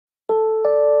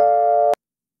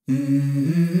Let's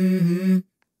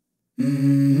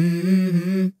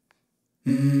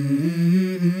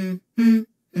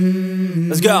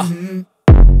go.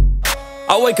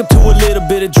 I wake up to a little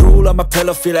bit of drool on my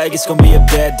pillow, feel like it's gonna be a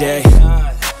bad day.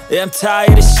 Yeah, I'm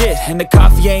tired of shit, and the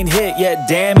coffee ain't hit yet,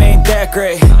 damn, ain't that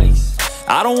great.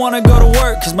 I don't wanna go to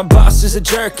work, cause my boss is a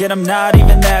jerk, and I'm not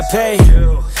even that paid.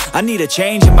 I need a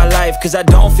change in my life, cause I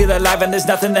don't feel alive, and there's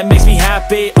nothing that makes me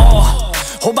happy.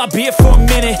 Hold my beer for a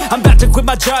minute, I'm about to quit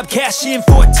my job, cash in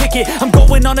for a ticket. I'm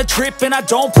going on a trip and I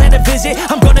don't plan to visit.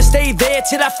 I'm gonna stay there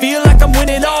till I feel like I'm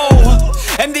winning,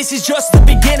 and this is just the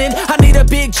beginning. I need a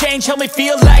big change, help me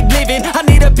feel like living. I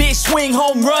need a big swing,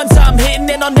 home runs I'm hitting,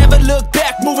 and I'll never look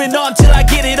back, moving on till I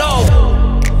get it all.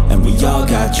 And we all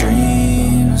got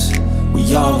dreams,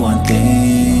 we all want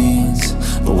things,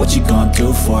 but what you gonna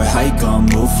do for it? How you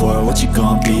gonna move for it? What you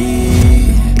gonna be?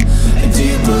 And do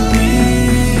you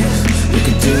believe you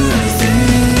can do